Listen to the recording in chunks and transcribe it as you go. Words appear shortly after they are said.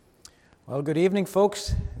Well, good evening,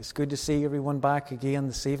 folks. It's good to see everyone back again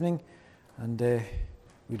this evening. And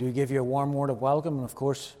we do give you a warm word of welcome. And, of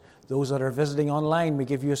course, those that are visiting online, we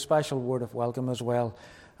give you a special word of welcome as well.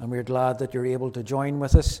 And we're glad that you're able to join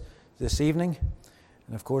with us this evening.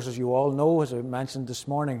 And, of course, as you all know, as I mentioned this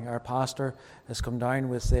morning, our pastor has come down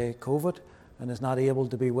with COVID and is not able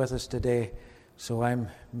to be with us today. So I'm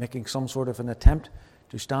making some sort of an attempt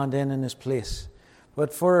to stand in his place.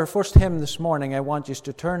 But for our first hymn this morning, I want you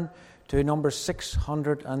to turn to number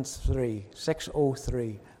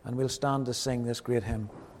 603, and we'll stand to sing this great hymn.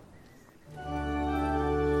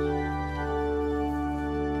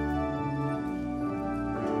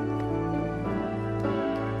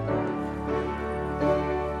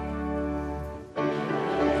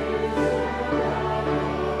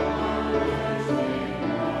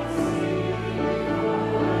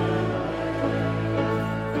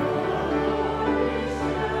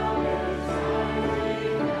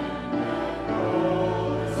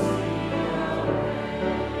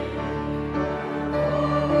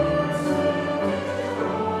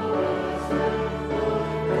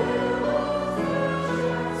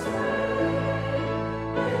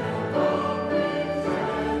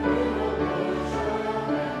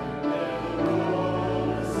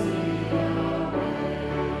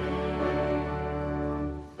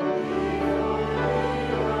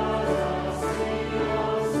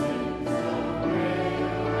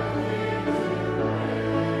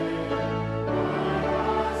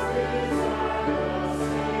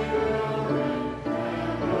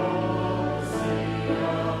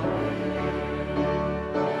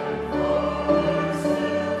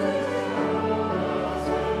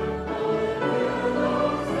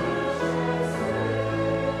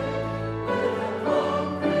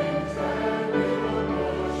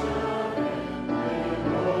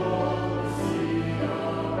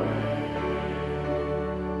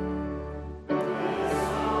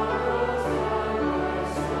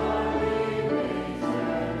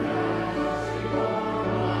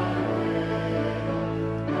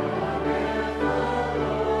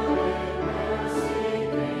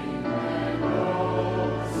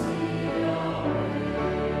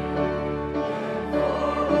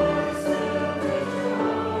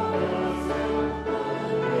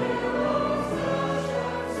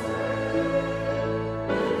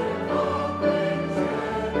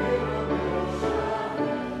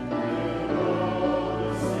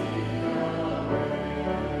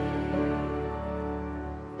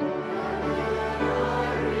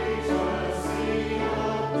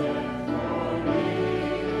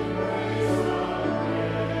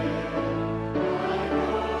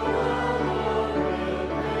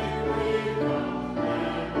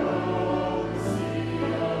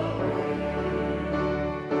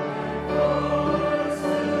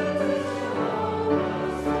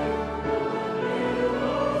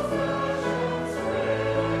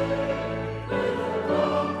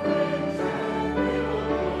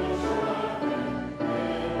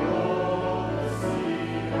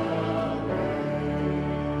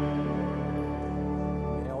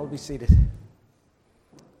 Be seated.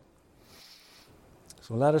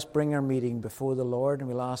 So let us bring our meeting before the Lord, and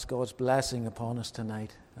we'll ask God's blessing upon us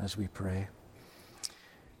tonight as we pray.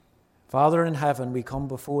 Father in heaven, we come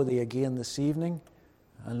before Thee again this evening,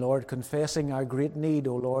 and Lord, confessing our great need,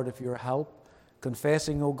 O Lord, of Your help,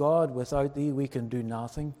 confessing, O God, without Thee we can do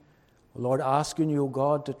nothing. O Lord, asking You, O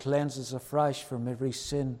God, to cleanse us afresh from every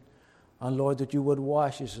sin, and Lord, that You would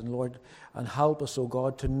wash us, and Lord, and help us, O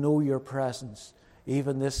God, to know Your presence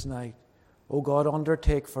even this night. O God,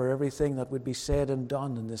 undertake for everything that would be said and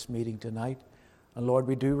done in this meeting tonight. And Lord,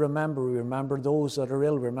 we remember those that are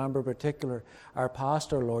ill. Remember particular our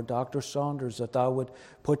pastor, Lord, Dr. Saunders, that Thou would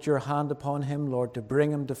put Your hand upon him, Lord, to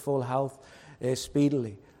bring him to full health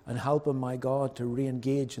speedily, and help him, my God, to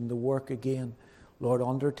re-engage in the work again. Lord,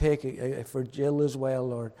 undertake it for Jill as well,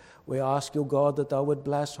 Lord. We ask You, God, that Thou would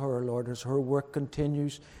bless her, Lord, as her work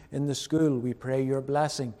continues in the school. We pray Your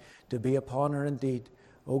blessing to be upon her indeed.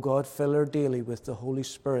 O God, fill her daily with the Holy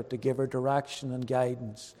Spirit to give her direction and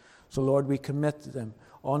guidance. So, Lord, we commit them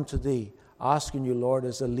unto Thee, asking You, Lord,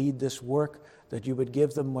 as they lead this work, that You would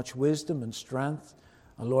give them much wisdom and strength.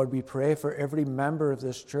 And, Lord, we pray for every member of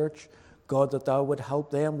this church, God, that Thou would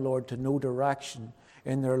help them, Lord, to know direction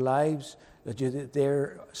in their lives, that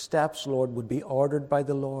their steps, Lord, would be ordered by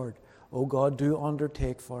the Lord. O God, do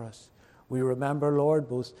undertake for us. We remember, Lord,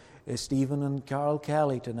 both Stephen and Carol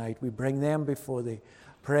Kelly tonight. We bring them before Thee,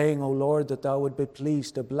 praying, O Lord, that Thou would be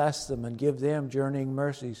pleased to bless them and give them journeying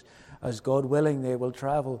mercies, as God willing they will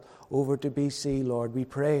travel over to BC, Lord. We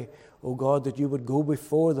pray, O God, that You would go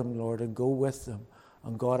before them, Lord, and go with them.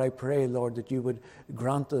 And God, I pray, Lord, that you would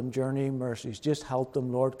grant them journeying mercies. Just help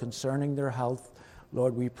them, Lord, concerning their health.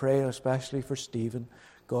 Lord, we pray especially for Stephen.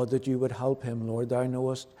 God, that you would help him, Lord. Thou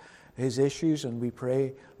knowest his issues, and we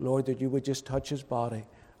pray, Lord, that you would just touch his body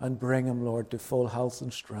and bring him, Lord, to full health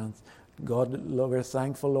and strength. God, Lord, we're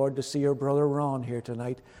thankful, Lord, to see our brother Ron here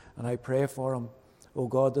tonight, and I pray for him, oh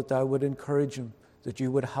God, that thou would encourage him, that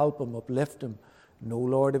you would help him, uplift him. No,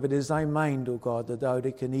 Lord, if it is thy mind, O God, that thou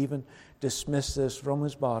can even dismiss this from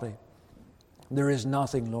his body. There is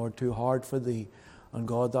nothing, Lord, too hard for thee. And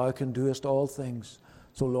God, thou can doest all things.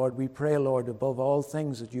 So, Lord, we pray, Lord, above all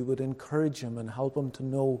things, that you would encourage him and help him to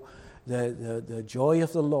know the joy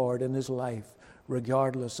of the Lord in his life,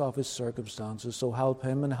 regardless of his circumstances. So help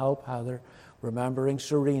him and help Heather. Remembering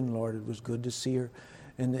Serene, Lord, it was good to see her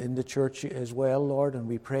in the church as well, Lord, and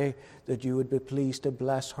we pray that you would be pleased to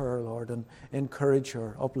bless her, Lord, and encourage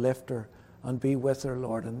her, uplift her, and be with her,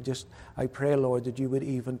 Lord. And just, I pray, Lord, that you would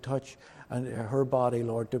even touch her body,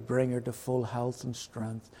 Lord, to bring her to full health and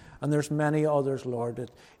strength. And there's many others, Lord,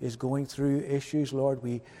 that is going through issues, Lord.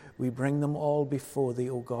 We bring them all before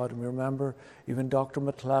thee, O God. And we remember even Dr.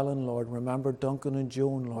 McClellan, Lord. Remember Duncan and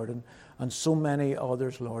Joan, Lord, and so many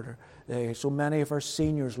others, Lord. So many of our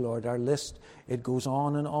seniors, Lord. Our list, it goes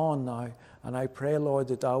on now. And I pray, Lord,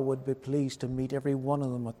 that thou would be pleased to meet every one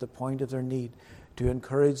of them at the point of their need, to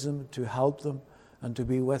encourage them, to help them, and to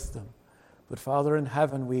be with them. But Father in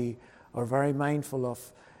heaven, we are very mindful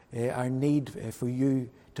of our need for you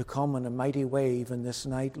to come in a mighty way even this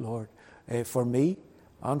night, Lord, for me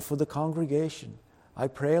and for the congregation. I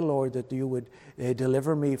pray, Lord, that you would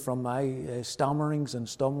deliver me from my stammerings and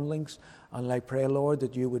stumblings. And I pray, Lord,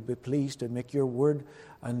 that you would be pleased to make your word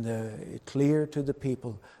and clear to the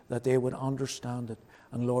people, that they would understand it.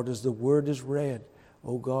 And Lord, as the word is read,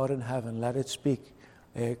 O God in heaven, let it speak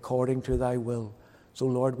according to thy will. So,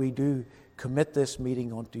 Lord, we do commit this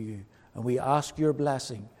meeting unto you, and we ask your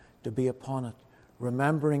blessing to be upon it,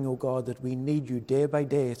 remembering, O God, that we need you day by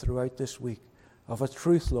day throughout this week. Of a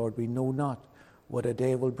truth, Lord, we know not what a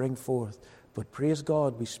day will bring forth, but praise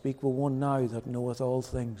God, we speak with one now that knoweth all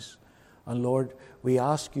things. And Lord, we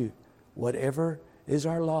ask you, whatever is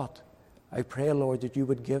our lot, I pray, Lord, that you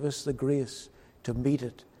would give us the grace to meet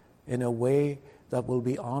it in a way that will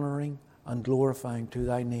be honoring and glorifying to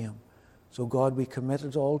thy name. So God, we commit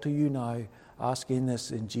it all to you now, asking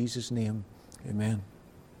this in Jesus' name. Amen.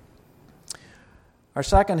 Our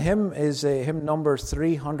second hymn is hymn number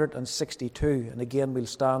 362. And again, we'll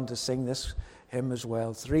stand to sing this hymn as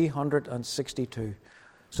well. 362.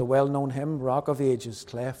 It's a well-known hymn, Rock of Ages,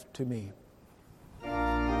 cleft to me.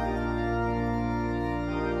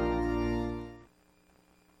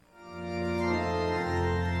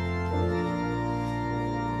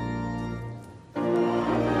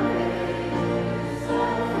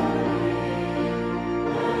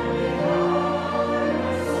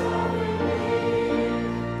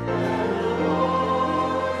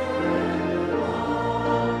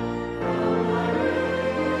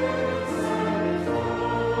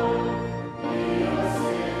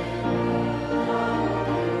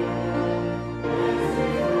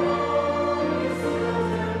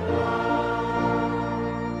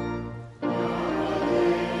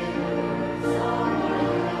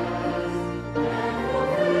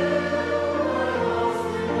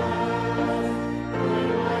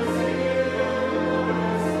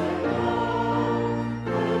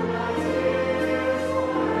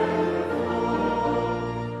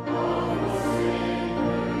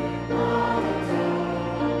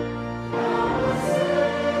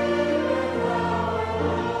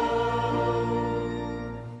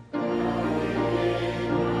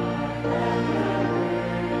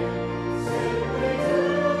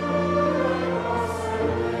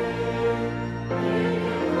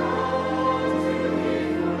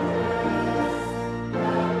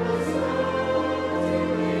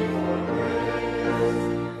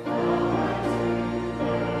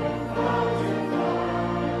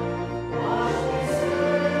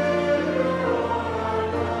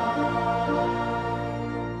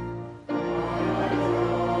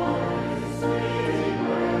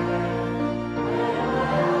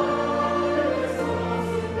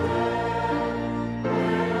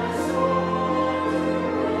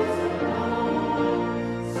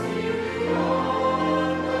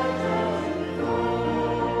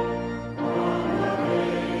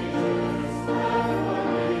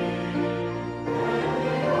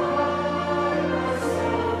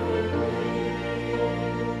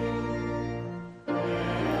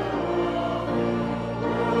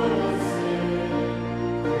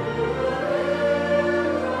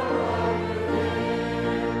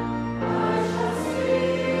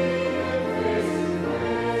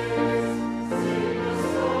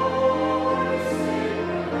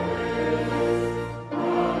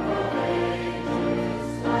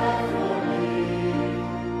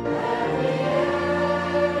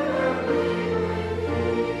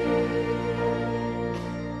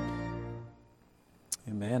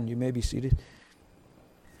 Amen. You may be seated.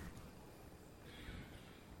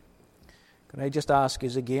 Can I just ask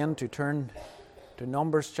us again to turn to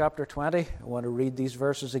Numbers chapter 20? I want to read these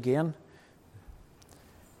verses again.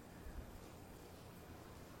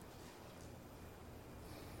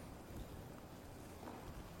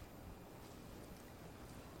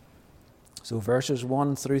 So verses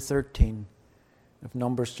 1 through 13 of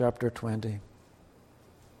Numbers chapter 20.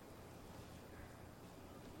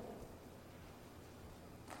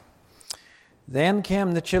 Then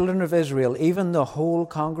came the children of Israel, even the whole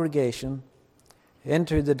congregation,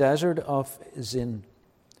 into the desert of Zin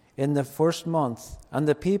in the first month, and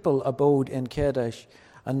the people abode in Kadesh,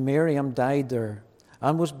 and Miriam died there,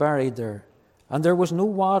 and was buried there. And there was no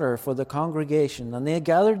water for the congregation, and they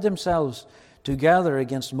gathered themselves together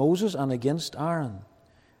against Moses and against Aaron.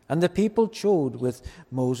 And the people chode with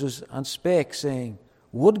Moses, and spake, saying,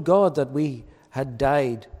 Would God that we had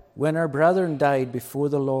died when our brethren died before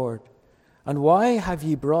the Lord. And why have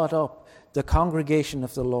ye brought up the congregation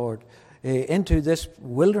of the Lord into this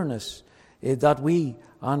wilderness, that we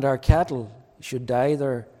and our cattle should die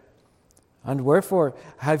there? And wherefore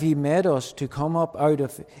have ye made us to come up out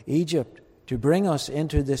of Egypt, to bring us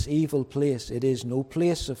into this evil place? It is no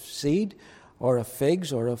place of seed, or of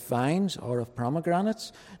figs, or of vines, or of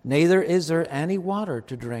pomegranates, neither is there any water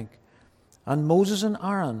to drink. And Moses and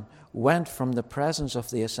Aaron went from the presence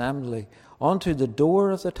of the assembly unto the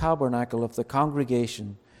door of the tabernacle of the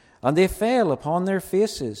congregation, and they fell upon their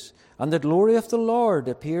faces, and the glory of the Lord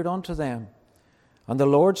appeared unto them. And the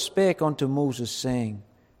Lord spake unto Moses, saying,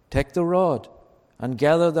 Take the rod, and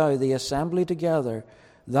gather thou the assembly together,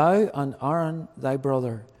 thou and Aaron thy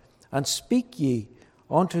brother, and speak ye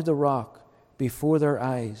unto the rock before their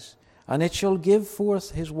eyes, and it shall give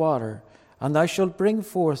forth his water, and thou shalt bring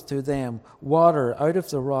forth to them water out of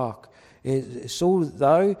the rock, so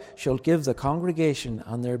thou shalt give the congregation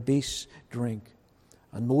and their beasts drink.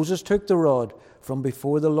 And Moses took the rod from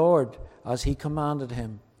before the Lord, as he commanded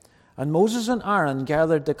him. And Moses and Aaron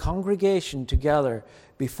gathered the congregation together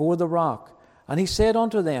before the rock. And he said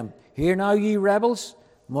unto them, Hear now, ye rebels,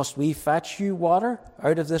 must we fetch you water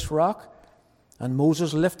out of this rock? And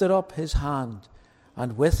Moses lifted up his hand,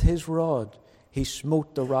 and with his rod he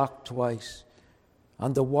smote the rock twice.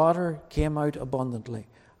 And the water came out abundantly,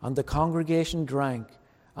 and the congregation drank,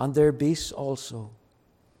 and their beasts also.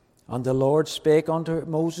 And the Lord spake unto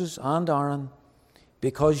Moses and Aaron,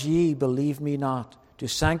 Because ye believe me not, to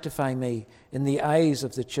sanctify me in the eyes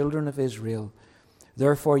of the children of Israel,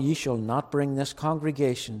 therefore ye shall not bring this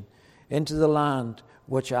congregation into the land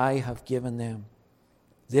which I have given them.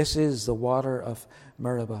 This is the water of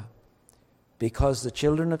Meribah, because the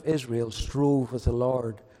children of Israel strove with the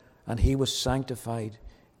Lord, and he was sanctified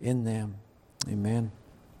in them. Amen.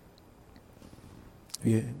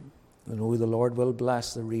 I know the Lord will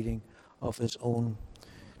bless the reading of his own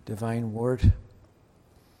divine word.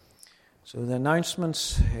 So the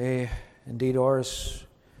announcements indeed are as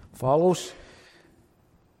follows.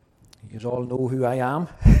 You all know who I am.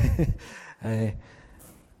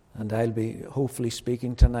 And I'll be hopefully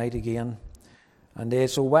speaking tonight again. And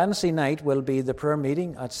so Wednesday night will be the prayer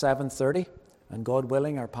meeting at 7:30. And God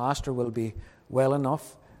willing, our pastor will be well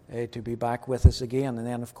enough to be back with us again. And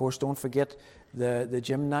then, of course, don't forget the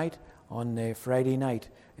gym night on Friday night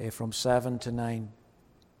from 7 to 9.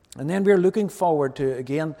 And then we're looking forward to,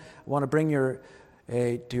 again, I want to bring to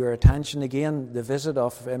your attention again the visit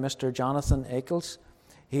of Mr. Jonathan Eccles.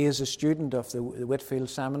 He is a student of the Whitfield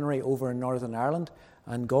Seminary over in Northern Ireland,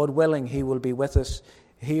 and God willing, he will be with us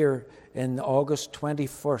here in August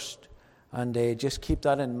 21st. And just keep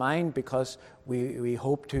that in mind, because we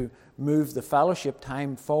hope to move the fellowship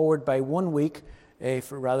time forward by 1 week,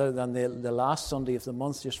 rather than the last Sunday of the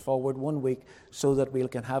month, just forward 1 week, so that we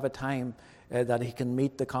can have a time that he can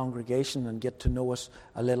meet the congregation and get to know us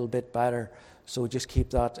a little bit better. So just keep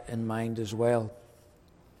that in mind as well.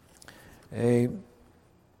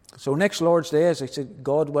 So next Lord's Day, as I said,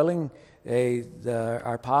 God willing,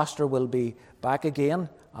 our pastor will be back again,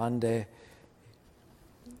 and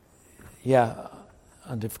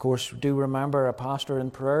and of course do remember a pastor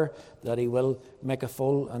in prayer that he will make a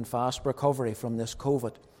full and fast recovery from this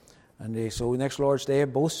COVID. And so next Lord's Day,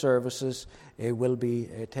 both services will be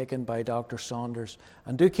taken by Dr. Saunders.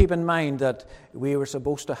 And do keep in mind that we were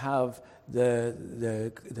supposed to have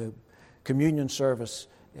the communion service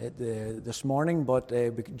this morning, but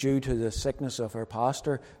due to the sickness of our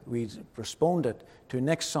pastor, we postponed it to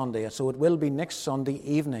next Sunday. So it will be next Sunday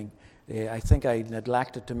evening. I think I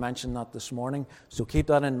neglected to mention that this morning, so keep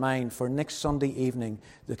that in mind. For next Sunday evening,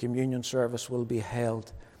 the communion service will be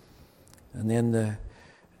held. And then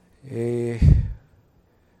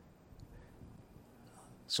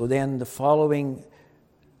So then the following,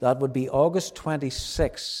 that would be August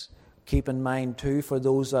 26th. Keep in mind too, for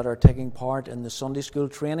those that are taking part in the Sunday school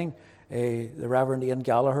training, the Reverend Ian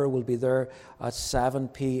Gallagher will be there at 7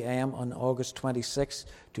 p.m. on August 26th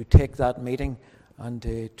to take that meeting and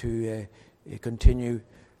to continue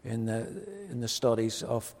in the studies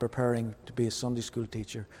of preparing to be a Sunday school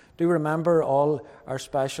teacher. Do remember all our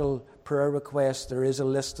special prayer requests. There is a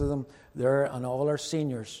list of them there, and all our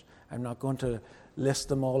seniors. I'm not going to list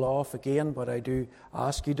them all off again, but I do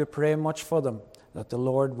ask you to pray much for them, that the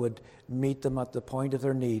Lord would meet them at the point of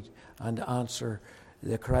their need and answer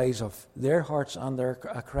the cries of their hearts and the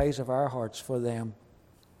cries of our hearts for them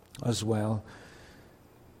as well.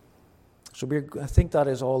 So I think that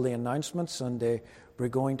is all the announcements, and we're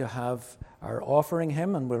going to have our offering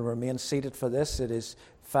hymn, and we'll remain seated for this. It is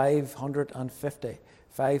 550,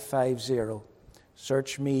 550.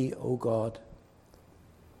 Search me, O God.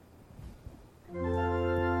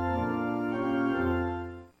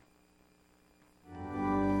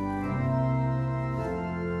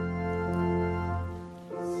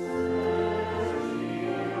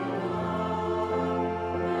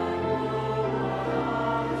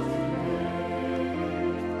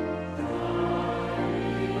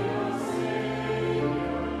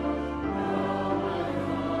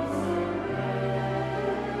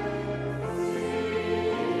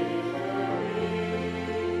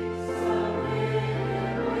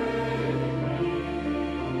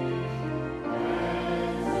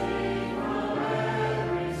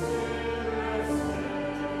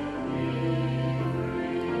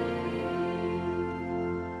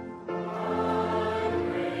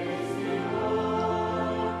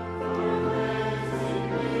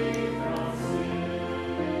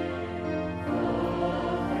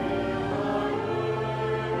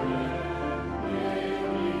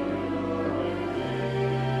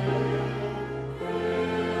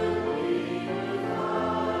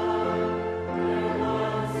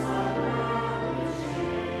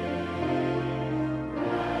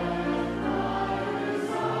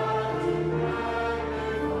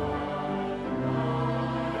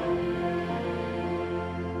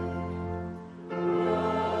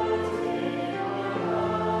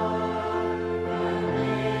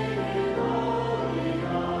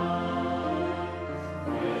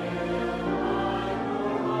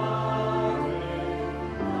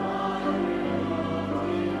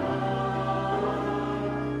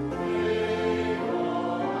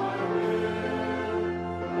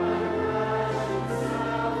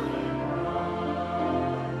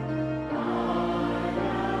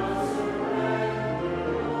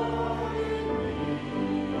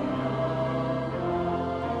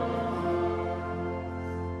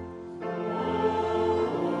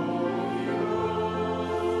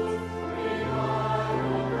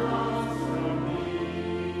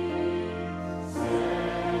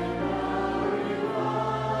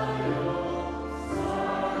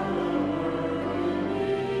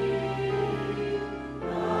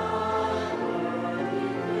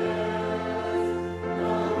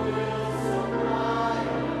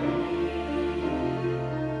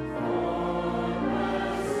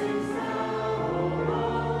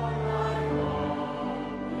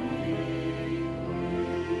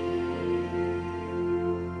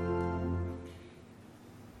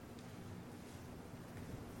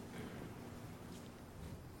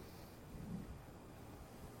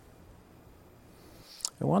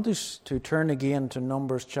 I want us to turn again to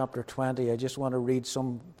Numbers chapter 20. I just want to read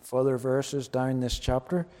some further verses down this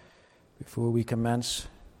chapter before we commence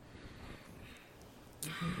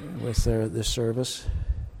with the service.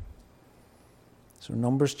 So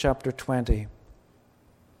Numbers chapter 20.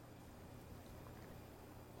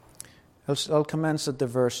 I'll commence at the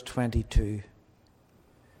verse 22.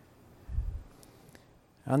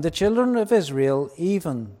 And the children of Israel,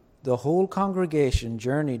 even the whole congregation,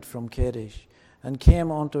 journeyed from Kadesh and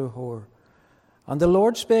came unto Hor. And the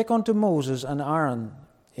Lord spake unto Moses and Aaron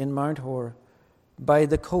in Mount Hor by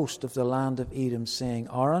the coast of the land of Edom, saying,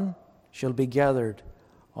 Aaron shall be gathered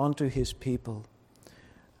unto his people,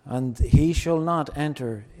 and he shall not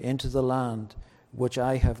enter into the land which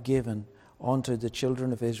I have given unto the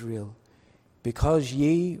children of Israel, because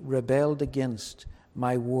ye rebelled against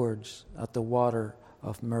my words at the water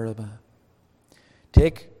of Meribah.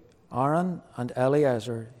 Take Aaron and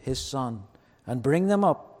Eleazar his son, and bring them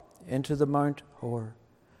up into the Mount Hor,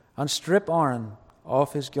 and strip Aaron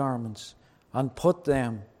of his garments, and put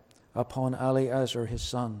them upon Eleazar his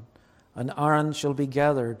son. And Aaron shall be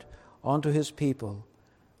gathered unto his people,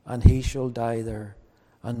 and he shall die there.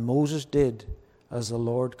 And Moses did as the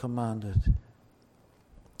Lord commanded.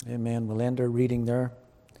 Amen. We'll end our reading there.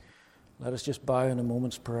 Let us just bow in a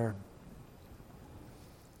moment's prayer.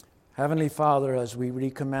 Heavenly Father, as we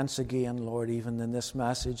recommence again, Lord, even in this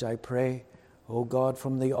message, I pray, O God,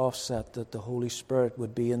 from the offset, that the Holy Spirit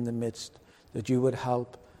would be in the midst, that you would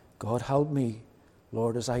help. God, help me.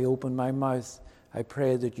 Lord, as I open my mouth, I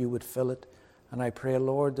pray that you would fill it. And I pray,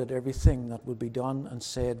 Lord, that everything that would be done and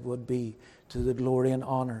said would be to the glory and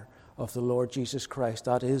honor of the Lord Jesus Christ.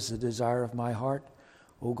 That is the desire of my heart.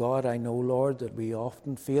 O God, I know, Lord, that we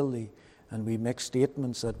often fail thee, and we make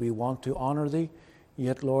statements that we want to honor thee.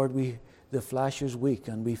 Yet, Lord, the flesh is weak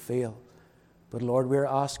and we fail. But, Lord, we're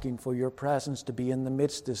asking for your presence to be in the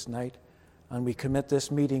midst this night. And we commit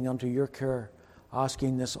this meeting unto your care,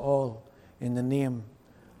 asking this all in the name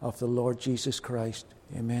of the Lord Jesus Christ.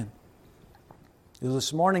 Amen.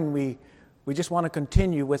 This morning we just want to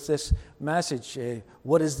continue with this message.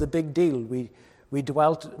 What is the big deal? We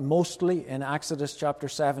dwelt mostly in Exodus chapter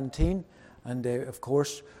 17, and of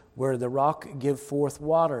course where the rock gave forth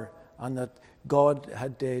water, and that God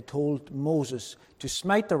had told Moses to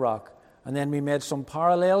smite the rock. And then we made some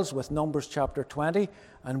parallels with Numbers chapter 20,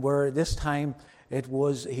 and where this time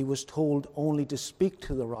he was told only to speak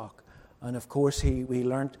to the rock. And of course we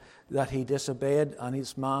learnt that he disobeyed, and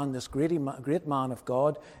this great man of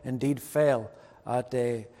God indeed fell at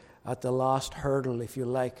the last hurdle, if you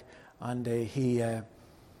like, and he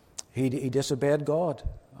disobeyed God.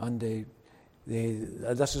 And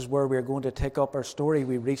this is where we're going to take up our story.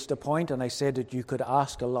 We reached a point, and I said that you could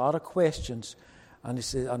ask a lot of questions. And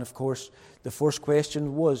of course, the first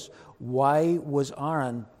question was, why was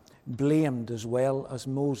Aaron blamed as well as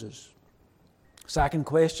Moses? Second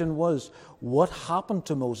question was, what happened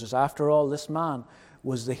to Moses? After all, this man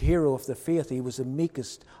was the hero of the faith. He was the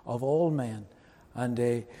meekest of all men.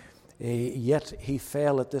 And yet he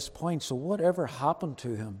fell at this point. So whatever happened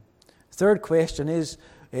to him? Third question is,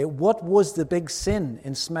 what was the big sin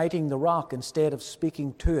in smiting the rock instead of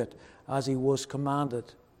speaking to it as he was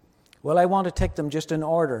commanded? Well, I want to take them just in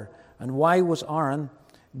order. And why was Aaron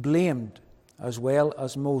blamed as well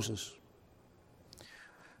as Moses?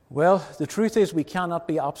 Well, the truth is we cannot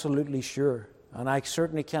be absolutely sure. And I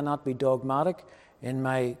certainly cannot be dogmatic in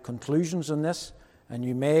my conclusions on this. And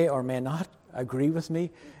you may or may not agree with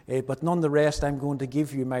me. But nonetheless, I'm going to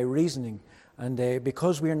give you my reasoning. And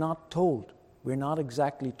because we're not told, we're not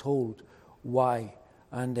exactly told why.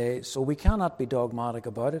 And so we cannot be dogmatic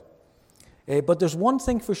about it. But there's one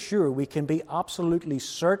thing for sure. We can be absolutely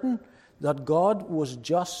certain that God was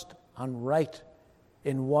just and right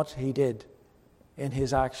in what he did, in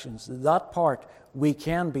his actions. That part we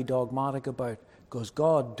can be dogmatic about, because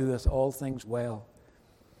God doeth all things well.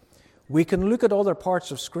 We can look at other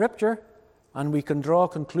parts of Scripture and we can draw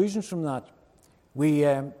conclusions from that. We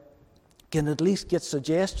can at least get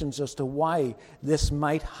suggestions as to why this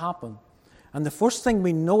might happen. And the first thing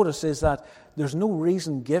we notice is that there's no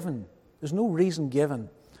reason given. There's no reason given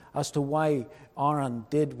as to why Aaron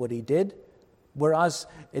did what he did. Whereas,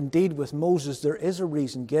 indeed, with Moses, there is a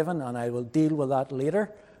reason given, and I will deal with that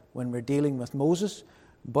later when we're dealing with Moses,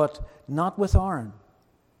 but not with Aaron.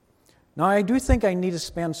 Now, I do think I need to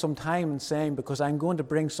spend some time in saying, because I'm going to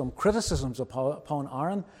bring some criticisms upon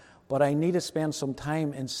Aaron, but I need to spend some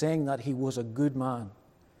time in saying that he was a good man.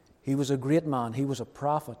 He was a great man. He was a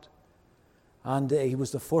prophet. And he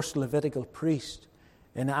was the first Levitical priest.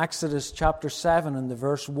 In Exodus chapter 7 and the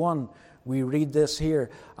verse 1, we read this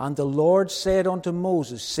here. And the Lord said unto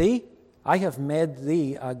Moses, See, I have made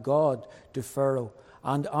thee a god to Pharaoh,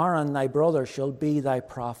 and Aaron thy brother shall be thy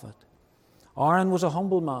prophet. Aaron was a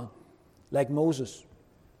humble man, like Moses.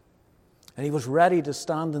 And he was ready to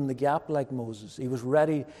stand in the gap like Moses. He was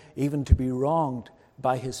ready even to be wronged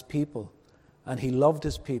by his people. And he loved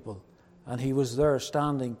his people. And he was there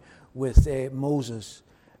standing with Moses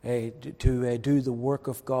to do the work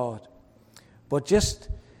of God. But just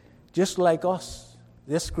like us,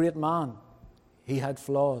 this great man, he had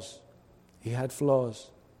flaws. He had flaws.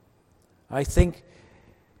 I think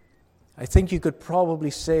you could probably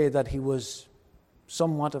say that he was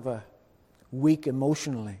somewhat of a weak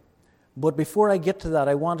emotionally. But before I get to that,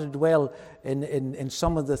 I want to dwell in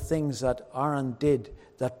some of the things that Aaron did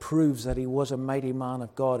that proves that he was a mighty man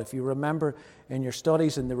of God. If you remember in your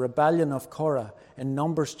studies in the rebellion of Korah in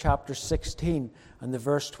Numbers chapter 16 and the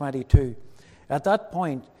verse 22, at that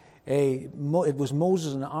point, it was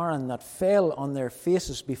Moses and Aaron that fell on their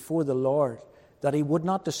faces before the Lord, that he would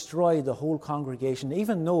not destroy the whole congregation,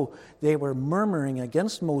 even though they were murmuring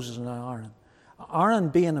against Moses and Aaron. Aaron,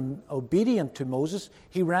 being obedient to Moses,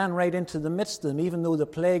 he ran right into the midst of them, even though the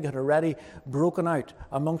plague had already broken out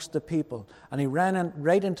amongst the people. And he ran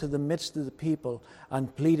right into the midst of the people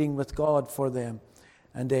and pleading with God for them,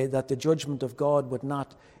 and that the judgment of God would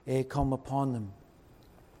not come upon them.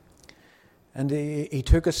 And he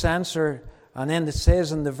took a censer, and then it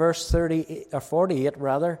says in the verse 48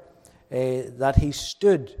 that he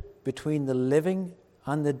stood between the living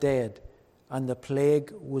and the dead, and the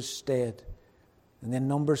plague was stayed. And then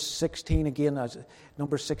Numbers 16 again,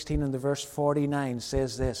 Numbers 16 in the verse 49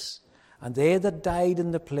 says this, and they that died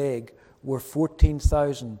in the plague were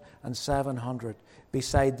 14,700,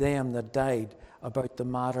 beside them that died about the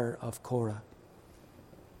matter of Korah.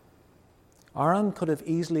 Aaron could have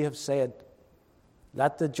easily have said,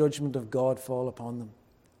 let the judgment of God fall upon them.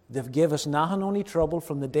 They've given us nothing only trouble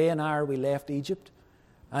from the day and hour we left Egypt,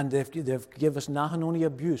 and they've given us nothing only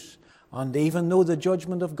abuse. And even though the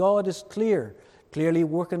judgment of God is clearly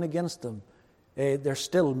working against them, they're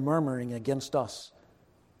still murmuring against us.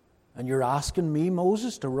 And you're asking me,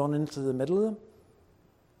 Moses, to run into the middle of them?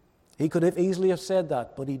 He could have easily have said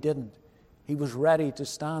that, but he didn't. He was ready to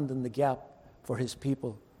stand in the gap for his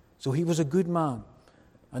people. So he was a good man.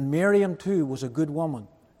 And Miriam too was a good woman.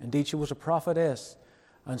 Indeed, she was a prophetess.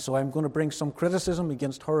 And so I'm going to bring some criticism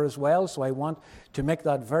against her as well. So I want to make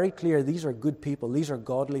that very clear. These are good people. These are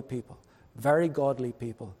godly people. Very godly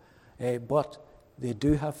people. But they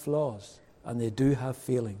do have flaws. And they do have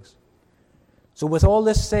feelings. So with all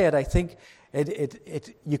this said, I think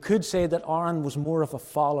you could say that Aaron was more of a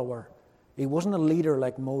follower. He wasn't a leader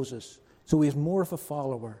like Moses. So he was more of a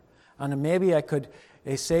follower. And maybe I could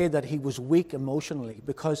say that he was weak emotionally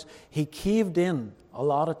because he caved in a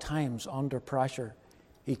lot of times under pressure.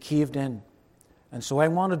 He caved in. And so I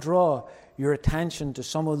want to draw your attention to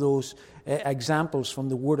some of those examples from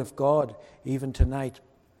the Word of God even tonight.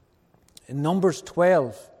 In Numbers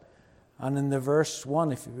 12, and in the verse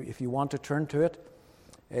 1, if you want to turn to it,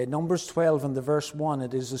 Numbers 12 and the verse 1,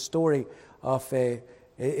 it is a story of,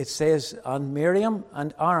 it says, and Miriam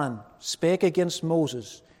and Aaron spake against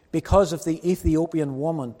Moses because of the Ethiopian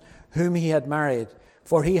woman whom he had married,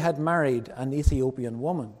 for he had married an Ethiopian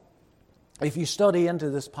woman. If you study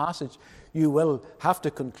into this passage, you will have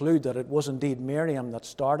to conclude that it was indeed Miriam that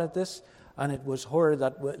started this, and it was her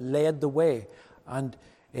that led the way. And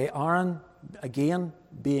Aaron, again,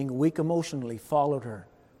 being weak emotionally, followed her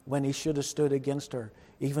when he should have stood against her.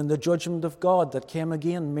 Even the judgment of God that came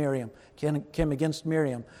against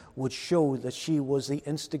Miriam would show that she was the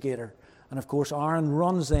instigator. And of course, Aaron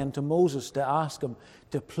runs then to Moses to ask him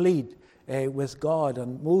to plead with God.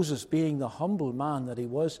 And Moses, being the humble man that he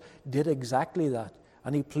was, did exactly that.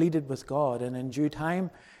 And he pleaded with God. And in due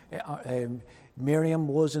time, Miriam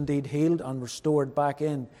was indeed healed and restored back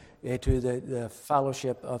in to the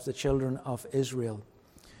fellowship of the children of Israel.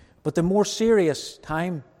 But the more serious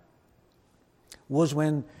time was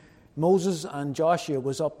when Moses and Joshua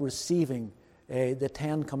was up receiving the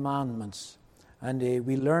Ten Commandments. And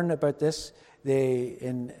we learn about this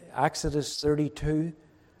in Exodus 32.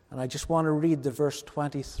 And I just want to read the verse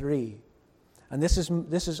 23. And this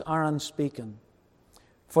is Aaron speaking.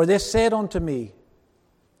 For they said unto me,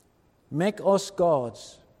 make us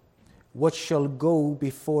gods, which shall go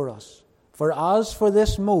before us. For as for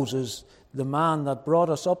this Moses, the man that brought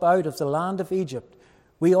us up out of the land of Egypt,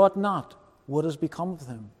 we ought not what has become of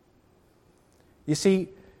him. You see,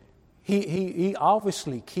 he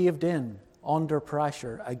obviously caved in under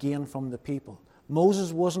pressure again from the people.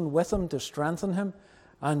 Moses wasn't with him to strengthen him,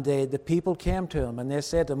 and the people came to him and they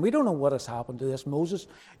said to him, we don't know what has happened to this Moses.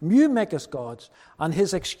 You make us gods. And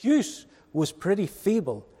his excuse was pretty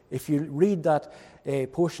feeble. If you read that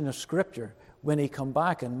portion of Scripture, when he come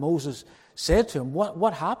back and Moses said to him,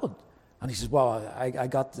 what happened? And he says, well, I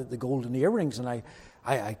got the golden earrings and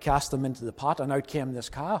I cast them into the pot and out came this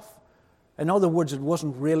calf. In other words, it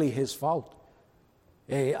wasn't really his fault.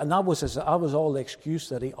 And that was all the excuse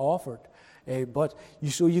that he offered.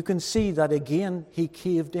 So you can see that again he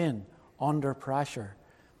caved in under pressure.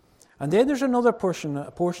 And then there's another portion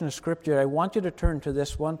of Scripture. I want you to turn to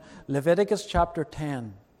this one, Leviticus chapter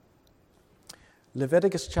 10.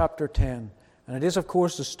 Leviticus chapter 10. And it is, of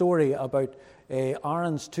course, the story about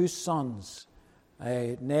Aaron's two sons,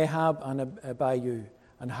 Nahab and Abihu,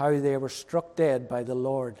 and how they were struck dead by the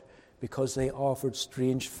Lord because they offered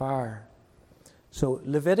strange fire. So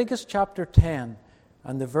Leviticus chapter 10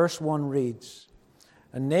 and the verse 1 reads,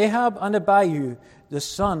 and Nahab and Abihu, the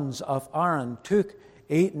sons of Aaron, took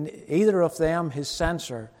either of them his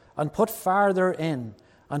censer and put fire therein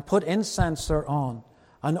and put incense thereon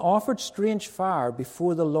and offered strange fire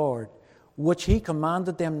before the Lord, which he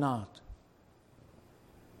commanded them not.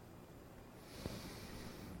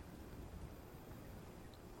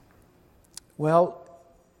 Well,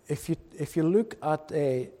 if you look at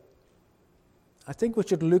I think we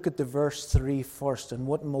should look at the verse 3 first and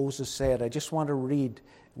what Moses said. I just want to read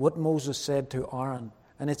what Moses said to Aaron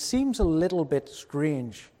And it seems a little bit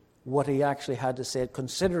strange what he actually had to say,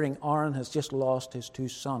 considering Aaron has just lost his 2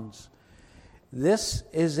 sons. This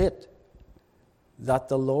is it that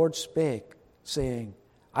the Lord spake, saying,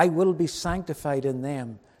 I will be sanctified in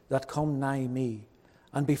them that come nigh me,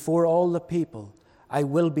 and before all the people I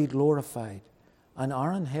will be glorified. And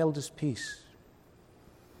Aaron held his peace.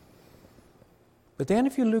 But then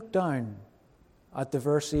if you look down at the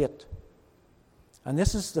verse 8, and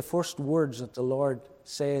this is the first words that the Lord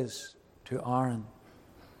says to Aaron.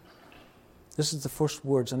 This is the first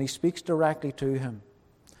words, and he speaks directly to him.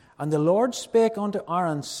 And the Lord spake unto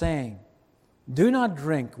Aaron, saying, Do not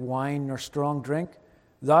drink wine nor strong drink,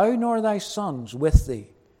 thou nor thy sons with thee,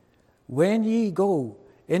 when ye go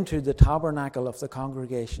into the tabernacle of the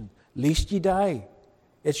congregation, lest ye die.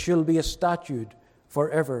 It shall be a statute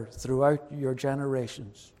forever throughout your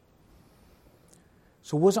generations.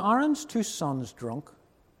 So was Aaron's 2 sons drunk?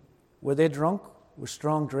 Were they drunk with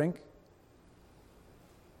strong drink?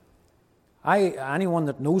 Anyone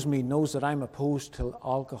that knows me knows that I'm opposed to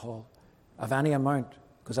alcohol of any amount,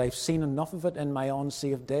 because I've seen enough of it in my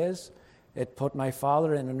unsaved days. It put my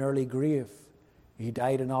father in an early grave. He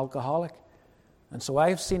died an alcoholic. And so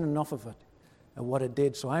I've seen enough of it and what it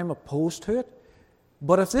did. So I'm opposed to it.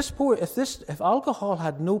 But if alcohol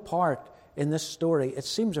had no part in this story, it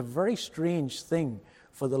seems a very strange thing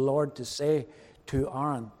for the Lord to say to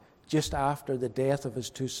Aaron just after the death of his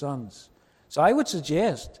 2 sons. So I would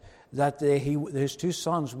suggest that his 2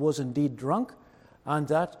 sons was indeed drunk, and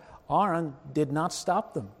that Aaron did not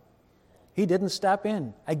stop them. He didn't step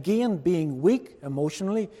in. Again, being weak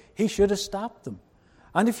emotionally, he should have stopped them.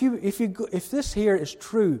 And if this here is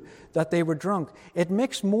true, that they were drunk, it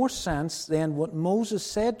makes more sense than what Moses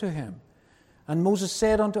said to him. And Moses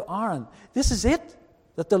said unto Aaron, This is it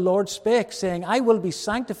that the Lord spake, saying, I will be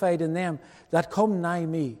sanctified in them that come nigh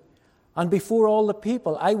me, and before all the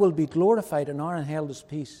people I will be glorified. And Aaron held his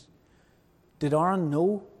peace. Did Aaron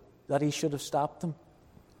know that he should have stopped them?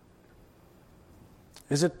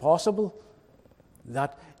 Is it possible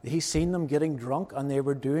that he seen them getting drunk and they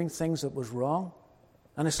were doing things that was wrong?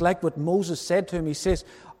 And it's like what Moses said to him. He says,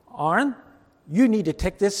 Aaron, you need to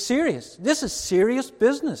take this serious. This is serious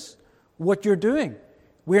business, what you're doing.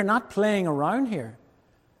 We're not playing around here.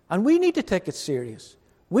 And we need to take it serious.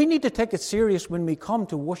 We need to take it serious when we come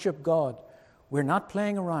to worship God. We're not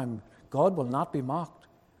playing around. God will not be mocked.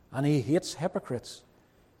 And He hates hypocrites.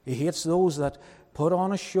 He hates those that put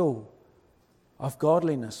on a show of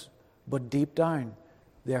godliness, but deep down,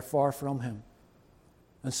 they're far from Him.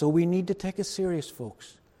 And so we need to take it serious,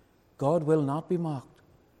 folks. God will not be mocked.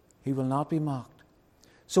 He will not be mocked.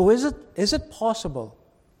 So is it possible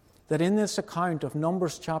that in this account of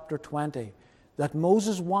Numbers chapter 20, that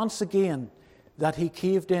Moses once again, that he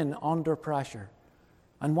caved in under pressure?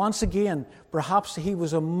 And once again, perhaps he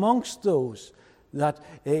was amongst those that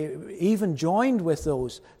even joined with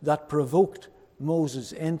those that provoked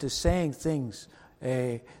Moses into saying things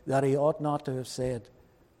that he ought not to have said,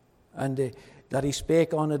 and that he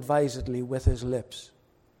spake unadvisedly with his lips.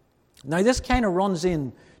 Now this kind of runs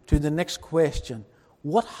in to the next question.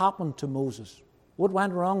 What happened to Moses? What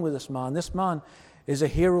went wrong with this man? This man is a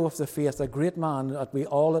hero of the faith, a great man that we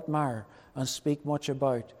all admire and speak much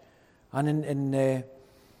about. And in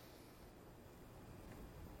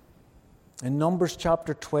Numbers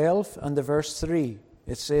chapter 12 and the verse 3,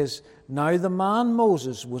 it says, Now the man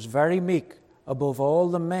Moses was very meek above all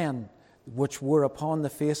the men which were upon the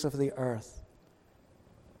face of the earth.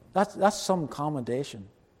 That's some commendation.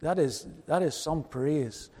 That is some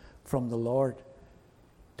praise from the Lord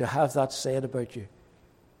to have that said about you.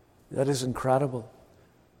 That is incredible.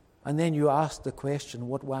 And then you ask the question,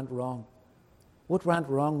 what went wrong? What went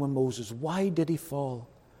wrong with Moses? Why did he fall?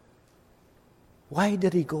 Why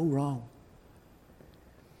did he go wrong?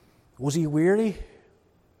 Was he weary?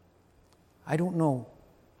 I don't know.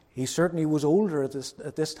 He certainly was older at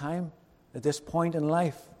this time, at this point in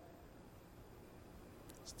life.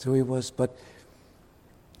 So he was, but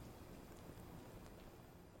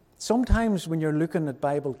sometimes when you're looking at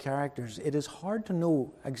Bible characters, it is hard to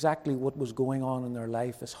know exactly what was going on in their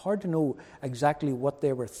life. It's hard to know exactly what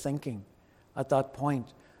they were thinking at that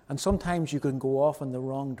point. And sometimes you can go off in the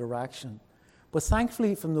wrong direction. But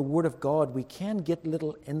thankfully, from the Word of God, we can get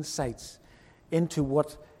little insights into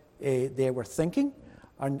what they were thinking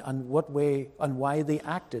and what way and why they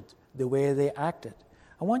acted the way they acted.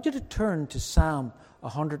 I want you to turn to Psalm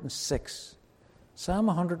 106. Psalm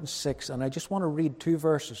 106, and I just want to read 2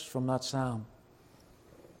 verses from that psalm.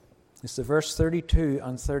 It's the verse 32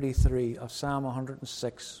 and 33 of Psalm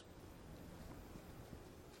 106.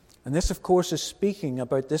 And this, of course, is speaking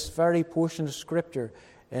about this very portion of Scripture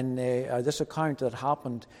in this account that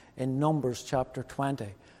happened in Numbers chapter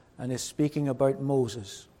 20, and is speaking about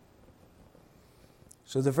Moses.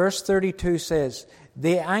 So the verse 32 says,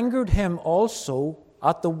 "They angered him also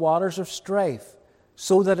at the waters of strife,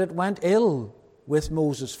 so that it went ill with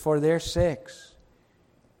Moses for their sakes,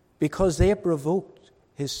 because they provoked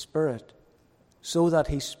his spirit, so that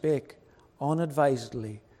he spake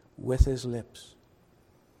unadvisedly with his lips."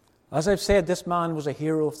 As I've said, this man was a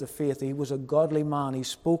hero of the faith. He was a godly man. He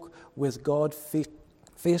spoke with God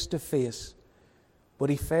face to face, but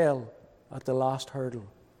he fell at the last hurdle.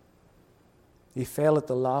 He fell at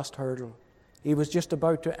the last hurdle. He was just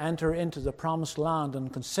about to enter into the promised land,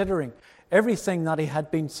 and considering everything that he had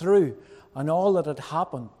been through and all that had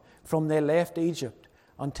happened from they left Egypt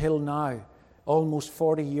until now, almost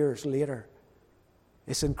 40 years later,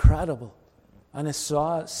 it's incredible. And it's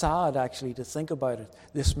sad, actually, to think about it.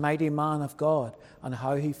 This mighty man of God and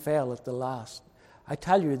how he fell at the last. I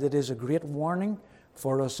tell you, that is a great warning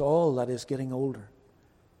for us all that is getting older.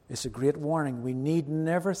 It's a great warning. We need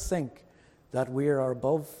never think that we are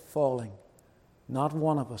above falling. Not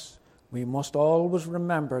one of us. We must always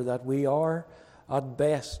remember that we are, at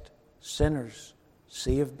best, sinners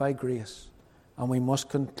saved by grace. And we must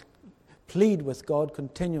plead with God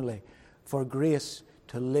continually for grace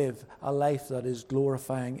to live a life that is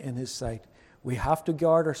glorifying in His sight. We have to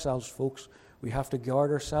guard ourselves, folks. We have to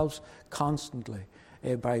guard ourselves constantly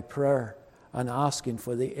by prayer and asking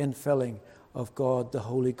for the infilling of God, the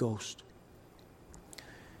Holy Ghost.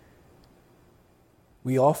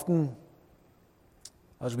 We often,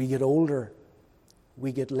 as we get older,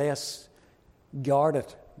 we get less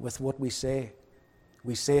guarded with what we say.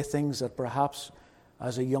 We say things that perhaps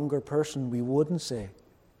as a younger person we wouldn't say.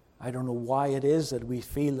 I don't know why it is that we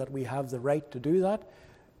feel that we have the right to do that,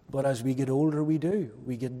 but as we get older we do.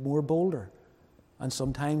 We get more bolder. And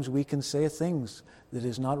sometimes we can say things that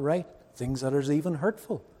is not right, things that are even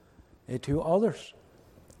hurtful to others.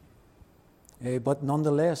 But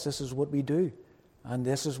nonetheless, this is what we do. And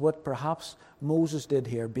this is what perhaps Moses did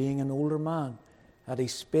here, being an older man, that he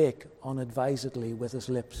spake unadvisedly with his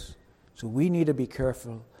lips. So we need to be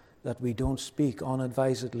careful that we don't speak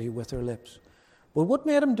unadvisedly with our lips. But what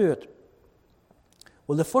made him do it?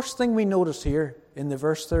 Well, the first thing we notice here in the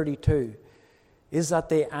verse 32 is that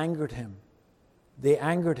they angered him. They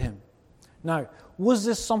angered him. Now, was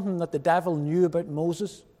this something that the devil knew about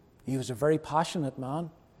Moses? He was a very passionate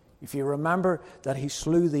man. If you remember that he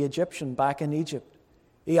slew the Egyptian back in Egypt,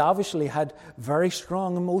 he obviously had very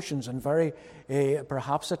strong emotions and very,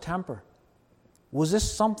 perhaps a temper. Was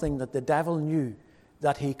this something that the devil knew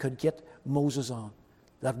that he could get Moses on?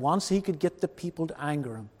 That once he could get the people to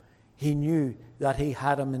anger him, he knew that he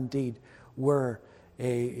had him indeed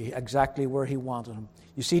exactly where he wanted him.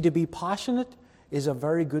 You see, to be passionate is a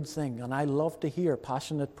very good thing, and I love to hear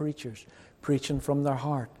passionate preachers preaching from their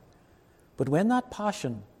heart. But when that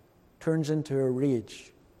passion turns into a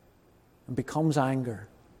rage and becomes anger,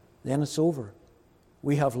 then it's over.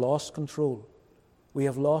 We have lost control. We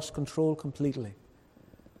have lost control completely.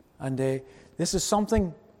 And this is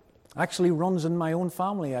something actually runs in my own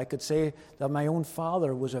family. I could say that my own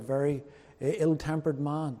father was a very ill-tempered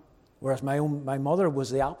man, whereas my mother was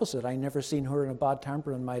the opposite. I never seen her in a bad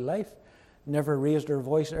temper in my life, never raised her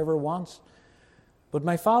voice ever once. But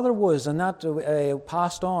my father was, and that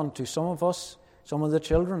passed on to some of us, some of the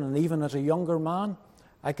children, and even as a younger man,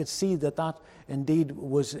 I could see that indeed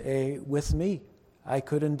was with me. I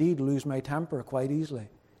could indeed lose my temper quite easily.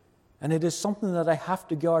 And it is something that I have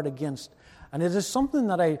to guard against. And it is something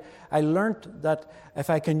that I learned that if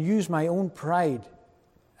I can use my own pride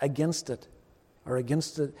against it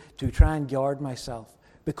to try and guard myself.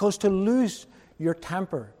 Because to lose your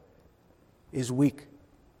temper is weak.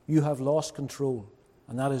 You have lost control,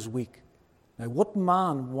 and that is weak. Now, what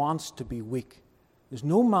man wants to be weak? There's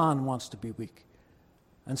no man wants to be weak.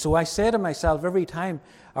 And so I say to myself every time,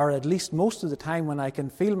 or at least most of the time when I can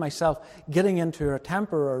feel myself getting into a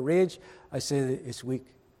temper or a rage, I say it's weak.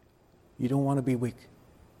 You don't want to be weak.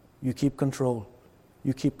 You keep control.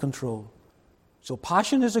 You keep control. So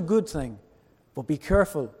passion is a good thing, but be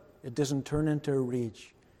careful it doesn't turn into a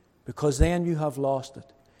rage, because then you have lost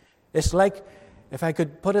it. It's like, if I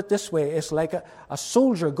could put it this way, it's like a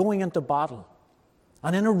soldier going into battle,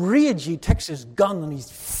 and in a rage he takes his gun and he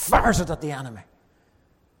fires it at the enemy.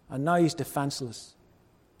 And now he's defenseless,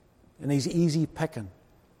 and he's easy picking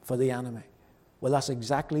for the enemy. Well, that's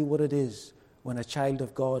exactly what it is when a child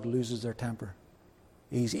of God loses their temper.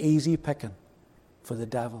 He's easy picking for the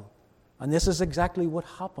devil. And this is exactly what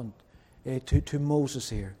happened to Moses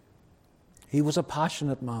here. He was a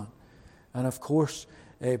passionate man. And of course,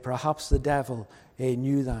 perhaps the devil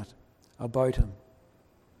knew that about him.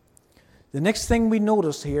 The next thing we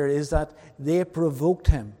notice here is that they provoked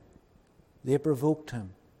him. They provoked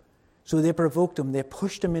him. So they provoked him. They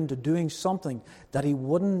pushed him into doing something that he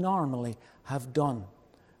wouldn't normally have done.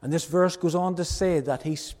 And this verse goes on to say that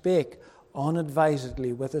he spake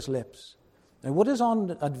unadvisedly with his lips. Now, what does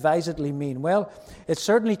unadvisedly mean? Well, it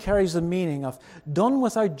certainly carries the meaning of done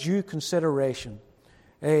without due consideration,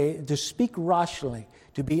 to speak rashly,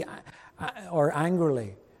 to be or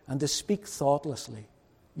angrily, and to speak thoughtlessly.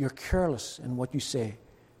 You're careless in what you say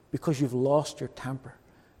because you've lost your temper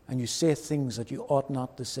and you say things that you ought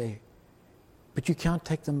not to say. But you can't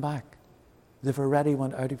take them back. They've already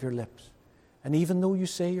went out of your lips. And even though you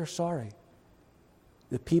say you're sorry,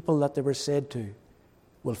 the people that they were said to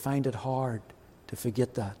will find it hard to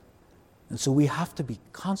forget that. And so we have to be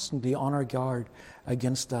constantly on our guard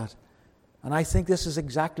against that. And I think this is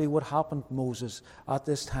exactly what happened to Moses at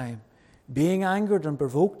this time. Being angered and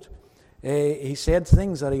provoked, he said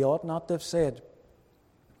things that he ought not to have said,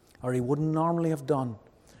 or he wouldn't normally have done.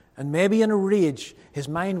 And maybe in a rage, his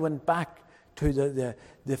mind went back to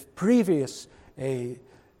the previous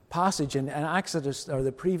passage in Exodus, or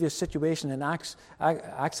the previous situation in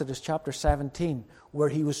Exodus chapter 17, where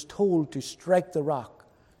he was told to strike the rock.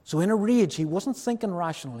 So in a rage, he wasn't thinking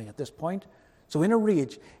rationally at this point. So in a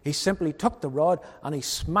rage, he simply took the rod and he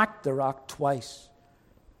smacked the rock twice,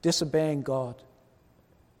 disobeying God,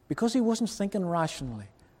 because he wasn't thinking rationally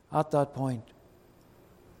at that point.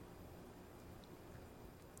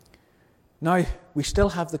 Now, we still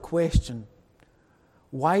have the question,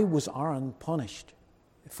 why was Aaron punished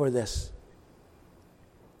for this?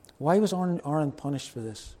 Why was Aaron punished for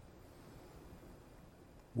this?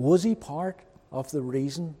 Was he part of the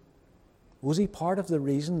reason? Was he part of the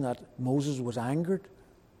reason that Moses was angered,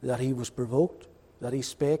 that he was provoked, that he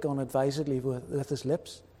spake unadvisedly with his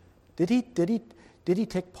lips? Did he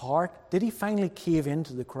take part? Did he finally cave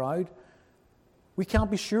into the crowd? We can't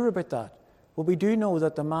be sure about that. But we do know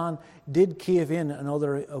that the man did cave in on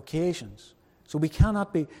other occasions. So we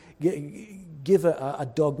cannot give a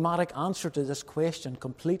dogmatic answer to this question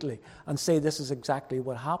completely and say this is exactly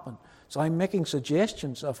what happened. So I'm making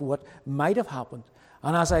suggestions of what might have happened.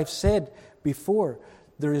 And as I've said before,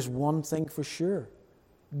 there is one thing for sure.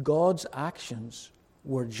 God's actions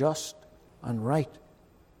were just and right.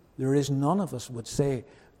 There is none of us would say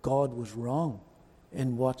God was wrong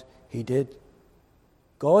in what he did.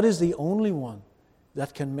 God is the only one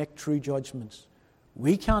that can make true judgments.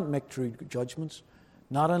 We can't make true judgments,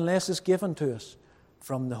 not unless it's given to us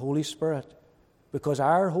from the Holy Spirit, because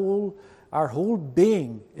our whole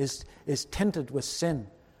being is tinted with sin.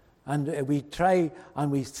 And we try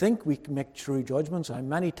and we think we can make true judgments, and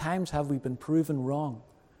many times have we been proven wrong.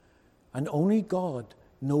 And only God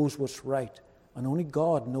knows what's right, and only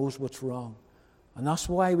God knows what's wrong. And that's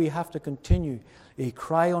why we have to continue a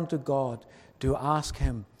cry unto God, to ask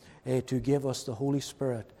him to give us the Holy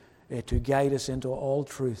Spirit to guide us into all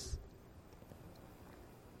truth.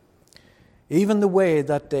 Even the way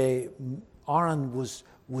that Aaron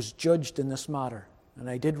was judged in this matter, and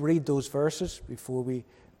I did read those verses before we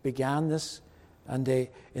began this, and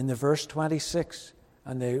in the verse 26,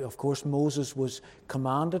 and of course Moses was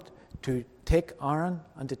commanded to take Aaron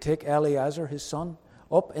and to take Eleazar his son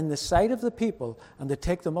up in the sight of the people, and to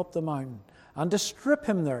take them up the mountain, and to strip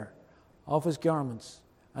him there of his garments,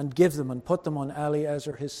 and give them and put them on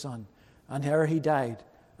Eleazar his son. And there he died,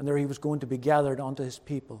 and there he was going to be gathered unto his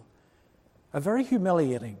people. A very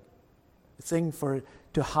humiliating thing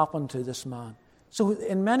to happen to this man. So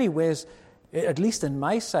in many ways, at least in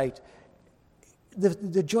my sight,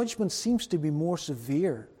 the judgment seems to be more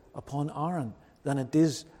severe upon Aaron than it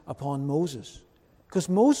is upon Moses. Because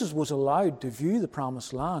Moses was allowed to view the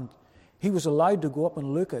promised land. He was allowed to go up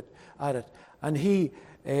and look at it. And he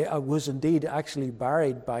was indeed actually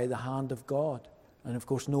buried by the hand of God. And of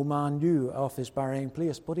course, no man knew of his burying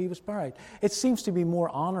place, but he was buried. It seems to be more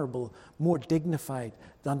honorable, more dignified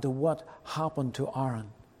than to what happened to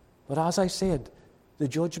Aaron. But as I said, the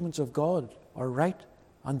judgments of God are right,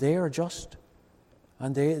 and they are just.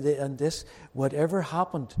 And this, whatever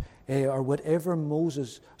happened, or whatever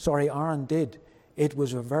Aaron did, it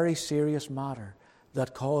was a very serious matter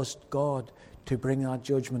that caused God to bring that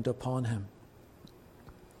judgment upon him.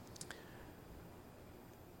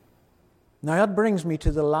 Now that brings me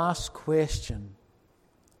to the last question.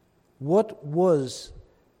 What was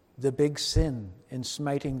the big sin in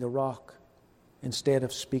smiting the rock instead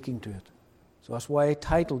of speaking to it? So that's why I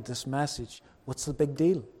titled this message, What's the Big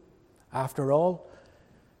Deal? After all,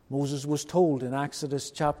 Moses was told in Exodus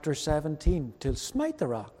chapter 17 to smite the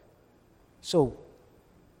rock. So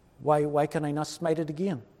why can I not smite it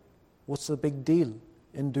again? What's the big deal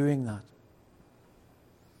in doing that?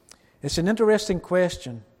 It's an interesting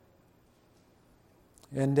question.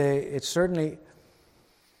 And it's certainly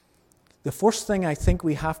the first thing I think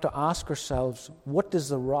we have to ask ourselves, what does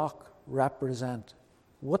the rock represent?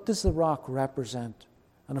 What does the rock represent?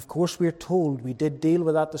 And of course we're told, we did deal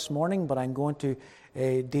with that this morning, but I'm going to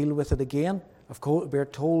deal with it again. Of course, we're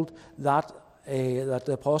told that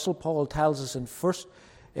the Apostle Paul tells us in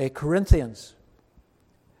 1 Corinthians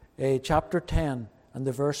chapter 10 and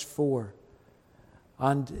the verse 4,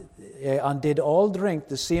 and did all drink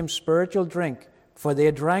the same spiritual drink, for they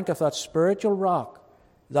drank of that spiritual rock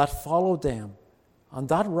that followed them, and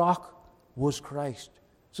that rock was Christ.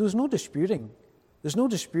 So there's no disputing. There's no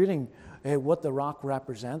disputing what the rock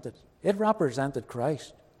represented. It represented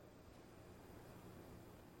Christ.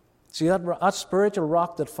 See, that spiritual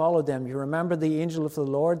rock that followed them, you remember the angel of the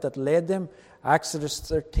Lord that led them? Exodus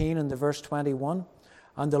 13 and the verse 21.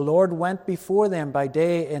 And the Lord went before them by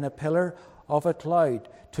day in a pillar of a cloud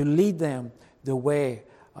to lead them the way,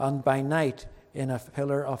 and by night in a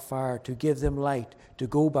pillar of fire to give them light, to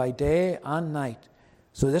go by day and night.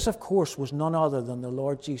 So this, of course, was none other than the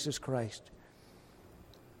Lord Jesus Christ.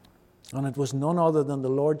 And it was none other than the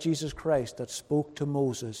Lord Jesus Christ that spoke to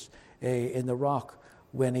Moses in the rock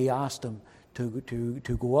when he asked him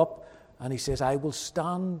to go up. And he says, I will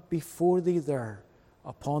stand before thee there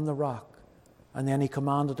upon the rock. And then he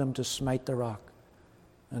commanded him to smite the rock.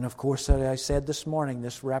 And of course, as I said this morning,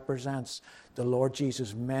 this represents the Lord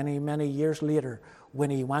Jesus many, many years later when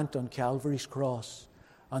he went on Calvary's cross.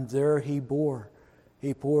 And there he bore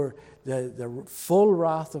the full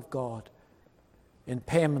wrath of God in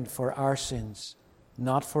payment for our sins,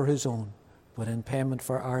 not for his own, but in payment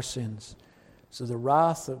for our sins. So the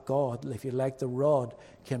wrath of God, if you like, the rod,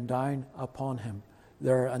 came down upon him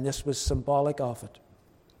there, and this was symbolic of it.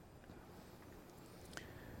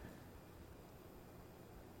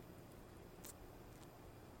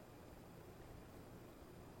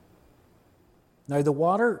 Now, the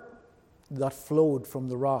water that flowed from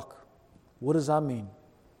the rock, what does that mean?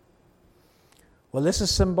 Well, this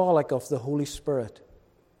is symbolic of the Holy Spirit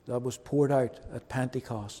that was poured out at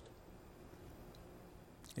Pentecost.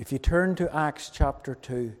 If you turn to Acts chapter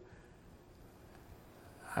 2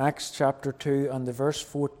 and the verse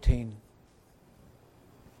 14.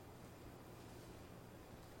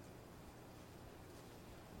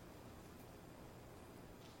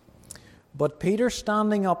 But Peter,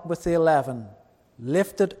 standing up with the 11,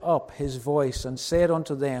 lifted up his voice and said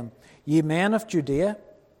unto them, Ye men of Judea,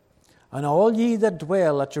 and all ye that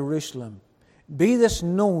dwell at Jerusalem, be this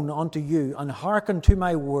known unto you, and hearken to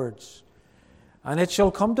my words. And it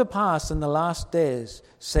shall come to pass in the last days,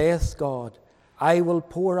 saith God, I will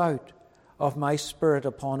pour out of my Spirit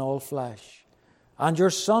upon all flesh. And your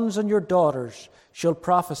sons and your daughters shall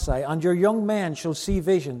prophesy, and your young men shall see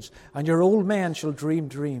visions, and your old men shall dream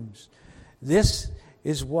dreams. This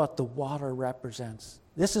is what the water represents.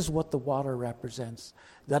 This is what the water represents,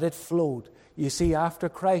 that it flowed. You see, after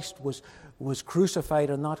Christ was crucified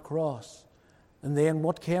on that cross, and then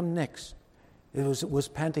what came next? It was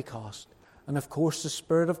Pentecost. And of course the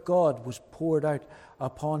Spirit of God was poured out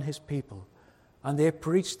upon his people. And they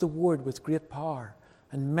preached the word with great power.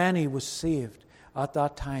 And many was saved at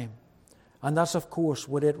that time. And that's of course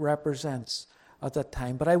what it represents at that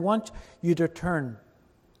time. But I want you to turn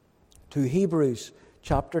to Hebrews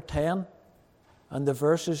chapter 10 and the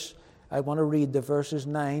verses, I want to read the verses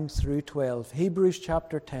 9 through 12. Hebrews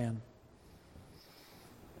chapter 10.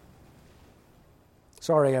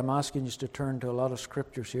 Sorry, I'm asking you to turn to a lot of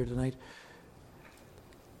scriptures here tonight.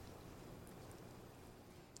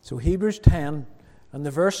 So Hebrews 10 and the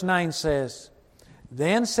verse 9 says,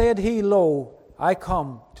 Then said he, Lo, I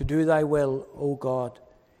come to do thy will, O God.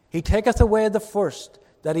 He taketh away the first,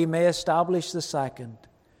 that he may establish the second.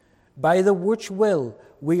 By the which will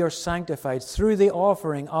we are sanctified through the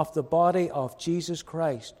offering of the body of Jesus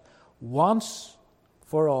Christ, once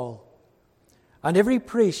for all. And every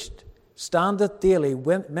priest standeth daily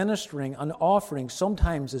ministering and offering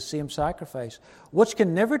sometimes the same sacrifice, which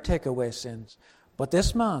can never take away sins. But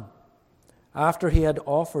this man, after he had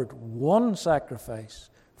offered one sacrifice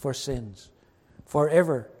for sins,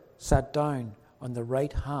 forever sat down on the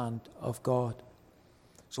right hand of God.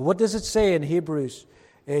 So what does it say in Hebrews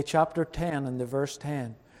chapter 10 and the verse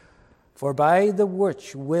 10? For by the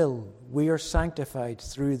which will we are sanctified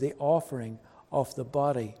through the offering of the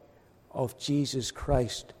body of Jesus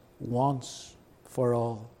Christ once for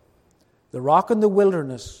all. The rock in the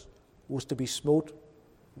wilderness was to be smote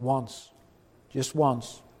once, just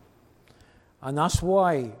once. And that's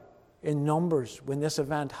why in Numbers, when this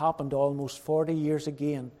event happened almost 40 years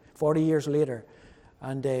later,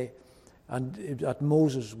 and that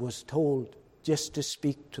Moses was told just to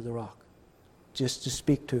speak to the rock, just to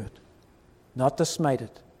speak to it, not to smite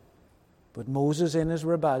it. But Moses, in his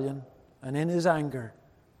rebellion and in his anger,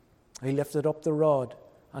 he lifted up the rod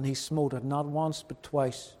and he smote it, not once but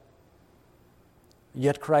twice.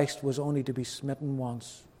 Yet Christ was only to be smitten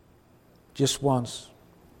once, just once.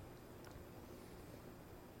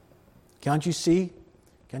 Can't you see?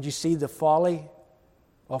 Can't you see the folly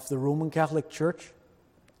of the Roman Catholic Church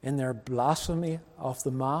in their blasphemy of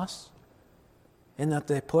the Mass, in that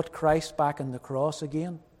they put Christ back on the cross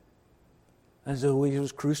again, as though he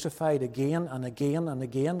was crucified again and again and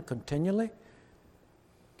again continually?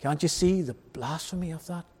 Can't you see the blasphemy of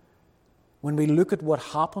that? When we look at what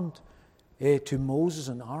happened to Moses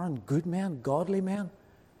and Aaron, good men, godly men,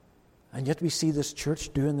 and yet we see this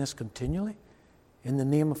church doing this continually in the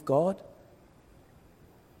name of God.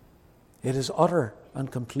 It is utter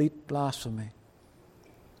and complete blasphemy.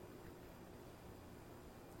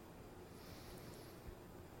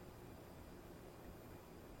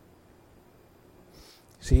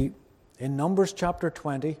 See, in Numbers chapter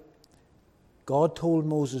 20, God told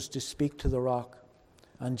Moses to speak to the rock.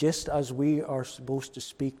 And just as we are supposed to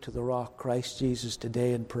speak to the rock, Christ Jesus,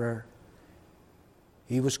 today in prayer,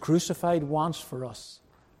 he was crucified once for us.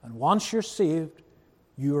 And once you're saved,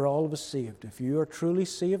 you are always saved. If you are truly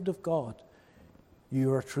saved of God,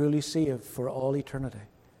 you are truly saved for all eternity.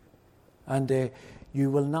 And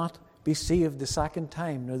you will not be saved the second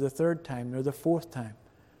time, nor the third time, nor the fourth time.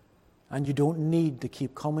 And you don't need to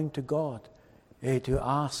keep coming to God to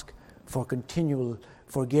ask for continual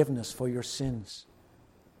forgiveness for your sins.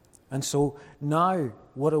 And so now,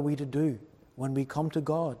 what are we to do when we come to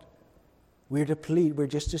God? We're to plead, we're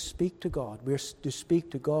just to speak to God. We're to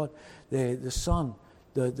speak to God, the Son,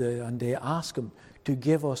 and they ask Him to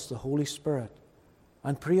give us the Holy Spirit.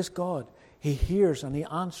 And praise God, He hears and He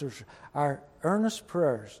answers our earnest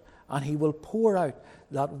prayers, and He will pour out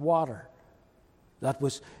that water that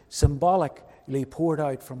was symbolically poured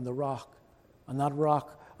out from the rock. And that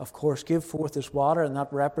rock, of course, gave forth this water, and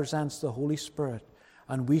that represents the Holy Spirit.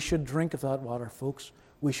 And we should drink of that water, folks.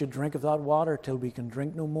 We should drink of that water till we can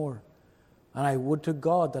drink no more. And I would to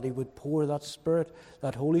God that He would pour that Spirit,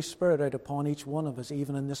 that Holy Spirit, out upon each one of us,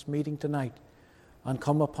 even in this meeting tonight, and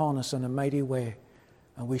come upon us in a mighty way.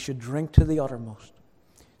 And we should drink to the uttermost.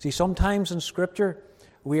 See, sometimes in Scripture,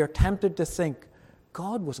 we are tempted to think,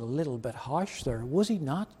 God was a little bit harsh there, was He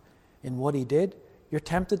not, in what He did? You're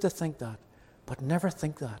tempted to think that. But never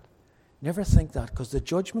think that. Never think that, because the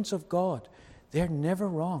judgments of God, they're never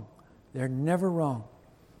wrong. They're never wrong.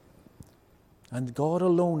 And God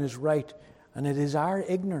alone is right. And it is our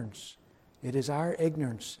ignorance. It is our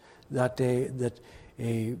ignorance that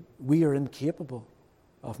we are incapable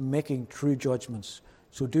of making true judgments.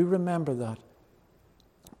 So do remember that.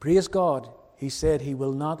 Praise God, He said He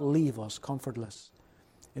will not leave us comfortless.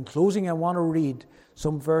 In closing, I want to read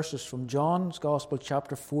some verses from John's Gospel,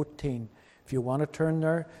 chapter 14. If you want to turn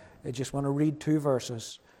there, I just want to read 2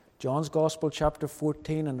 verses. John's Gospel, chapter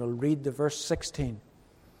 14, and I'll read the verse 16.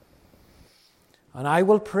 And I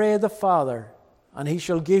will pray the Father, and He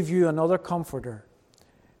shall give you another Comforter,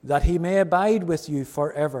 that He may abide with you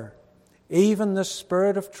forever, even the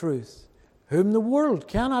Spirit of truth, whom the world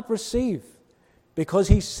cannot receive, because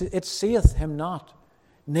it seeth Him not,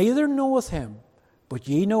 neither knoweth Him, but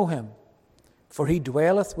ye know Him, for He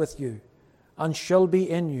dwelleth with you, and shall be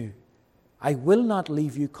in you. I will not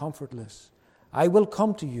leave you comfortless. I will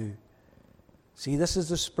come to you. See, this is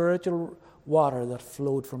the spiritual water that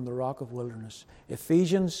flowed from the rock of wilderness.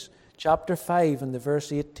 Ephesians chapter 5 and the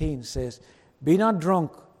verse 18 says, Be not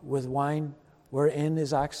drunk with wine wherein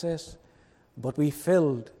is excess, but be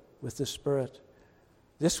filled with the Spirit.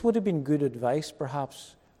 This would have been good advice,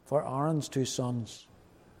 perhaps, for Aaron's 2 sons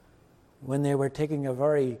when they were taking a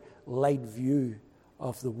very light view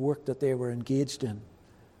of the work that they were engaged in,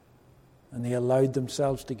 and they allowed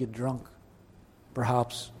themselves to get drunk,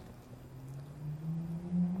 perhaps.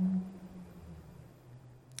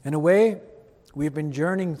 In a way, we've been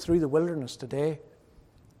journeying through the wilderness today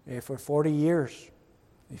for 40 years,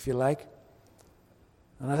 if you like.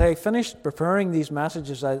 And as I finished preparing these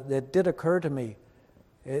messages, it did occur to me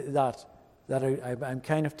that I'm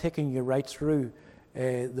kind of taking you right through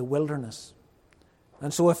the wilderness.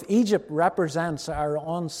 And so if Egypt represents our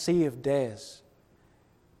unsaved days,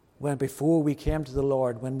 when before we came to the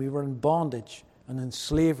Lord, when we were in bondage and in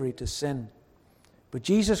slavery to sin, but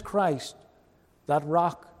Jesus Christ, that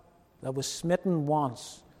rock that was smitten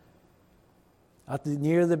once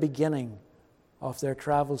near the beginning of their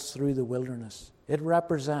travels through the wilderness, it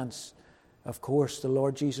represents, of course, the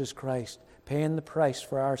Lord Jesus Christ paying the price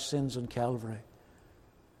for our sins on Calvary.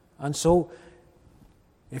 And so,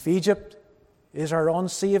 if Egypt is our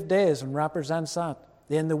unsaved days and represents that.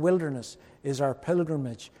 Then the wilderness is our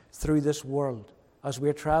pilgrimage through this world as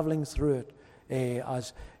we're traveling through it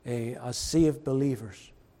as saved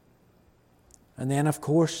believers. And then, of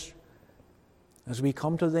course, as we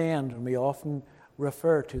come to the end, and we often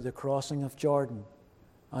refer to the crossing of Jordan,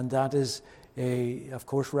 and that is, of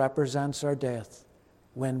course, represents our death.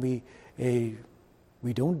 When we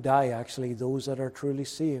don't die, actually, those that are truly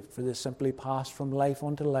saved, for they simply pass from life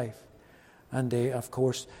unto life. And of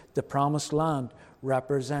course, the promised land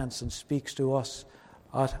represents and speaks to us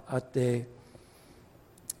of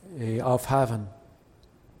heaven.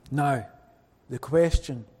 Now, the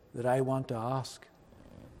question that I want to ask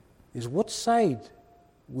is, what side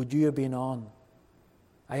would you have been on?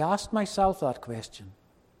 I asked myself that question.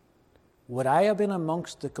 Would I have been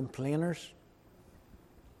amongst the complainers?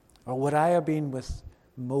 Or would I have been with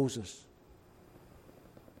Moses?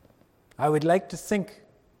 I would like to think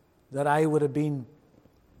that I would have been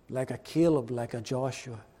like a Caleb, like a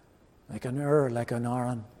Joshua, like an Ur, like an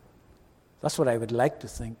Aaron. That's what I would like to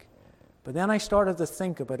think. But then I started to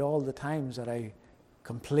think about all the times that I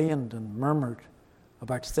complained and murmured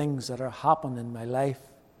about things that are happening in my life.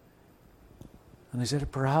 And I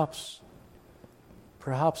said, perhaps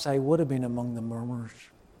I would have been among the murmurers.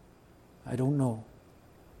 I don't know.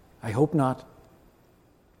 I hope not.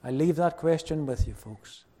 I leave that question with you,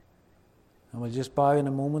 folks. And we'll just bow in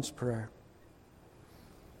a moment's prayer.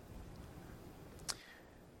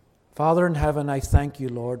 Father in heaven, I thank you,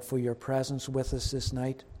 Lord, for your presence with us this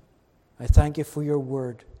night. I thank you for your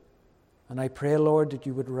word. And I pray, Lord, that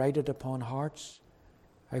you would write it upon hearts.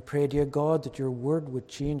 I pray, dear God, that your word would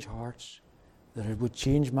change hearts, that it would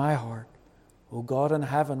change my heart. O God in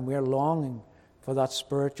heaven, we are longing for that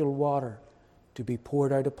spiritual water to be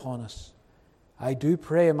poured out upon us. I do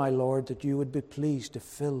pray, my Lord, that you would be pleased to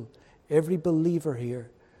fill every believer here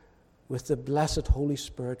with the blessed Holy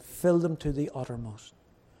Spirit. Fill them to the uttermost.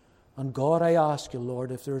 And God, I ask you,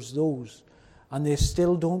 Lord, if there's those and they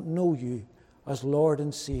still don't know you as Lord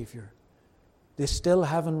and Savior, they still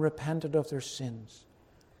haven't repented of their sins,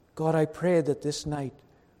 God, I pray that this night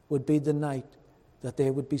would be the night that they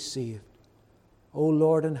would be saved. O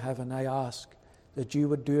Lord in heaven, I ask that you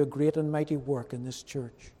would do a great and mighty work in this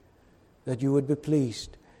church, that you would be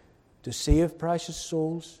pleased to save precious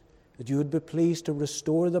souls, that you would be pleased to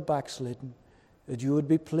restore the backslidden, that you would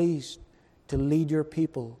be pleased to lead your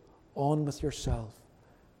people on with yourself.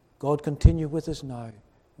 God, continue with us now,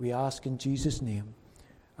 we ask in Jesus' name.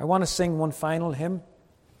 I want to sing one final hymn.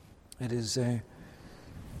 It is,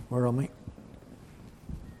 where am I?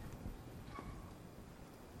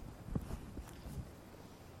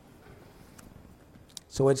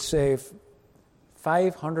 So it's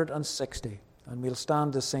 560, and we'll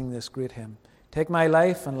stand to sing this great hymn. Take my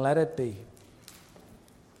life and let it be.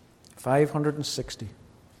 560.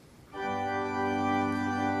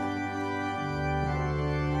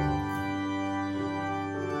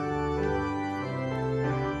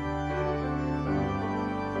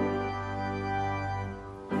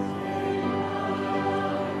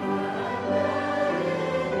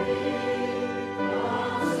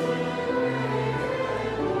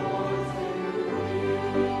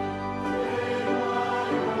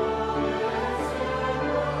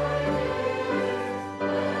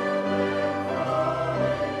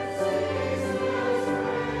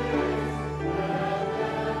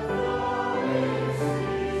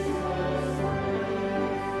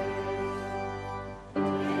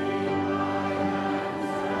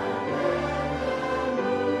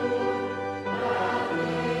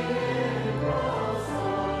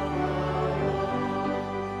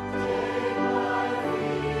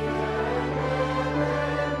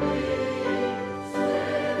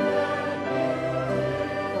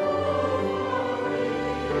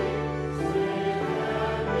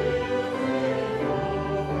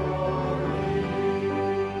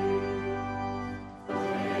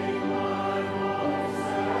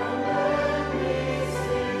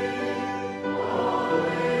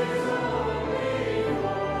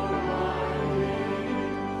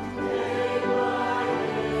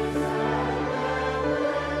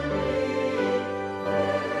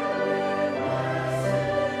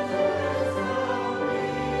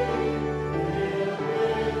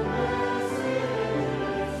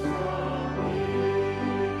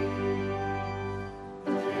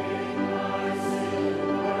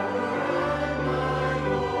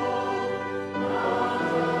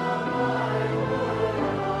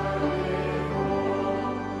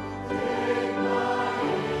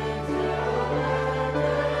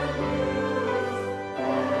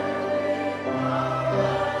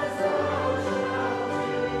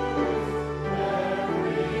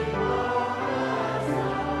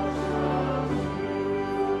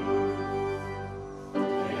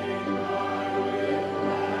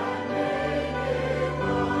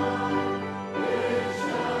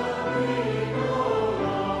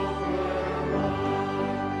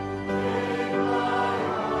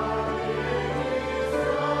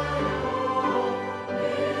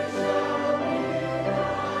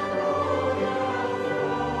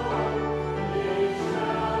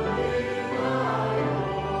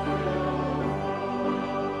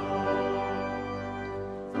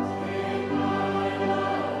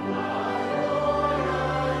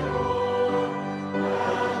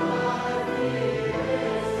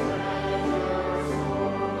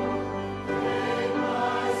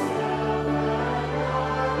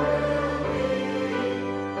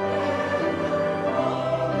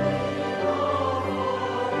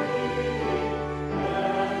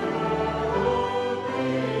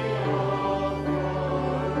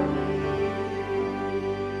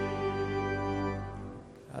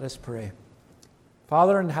 Let's pray.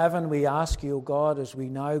 Father in heaven, we ask you, O God, as we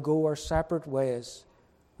now go our separate ways,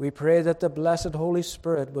 we pray that the blessed Holy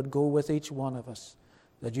Spirit would go with each one of us,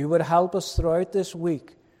 that you would help us throughout this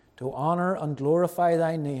week to honor and glorify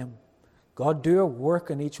thy name. God, do a work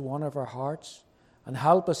in each one of our hearts, and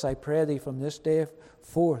help us, I pray thee, from this day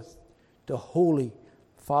forth to wholly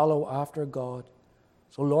follow after God.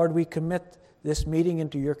 So, Lord, we commit this meeting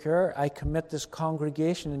into your care. I commit this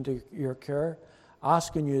congregation into your care,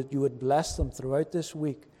 asking you that you would bless them throughout this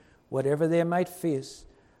week. Whatever they might face,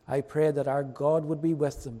 I pray that our God would be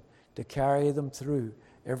with them to carry them through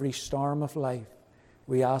every storm of life.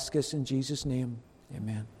 We ask this in Jesus' name.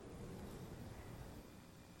 Amen.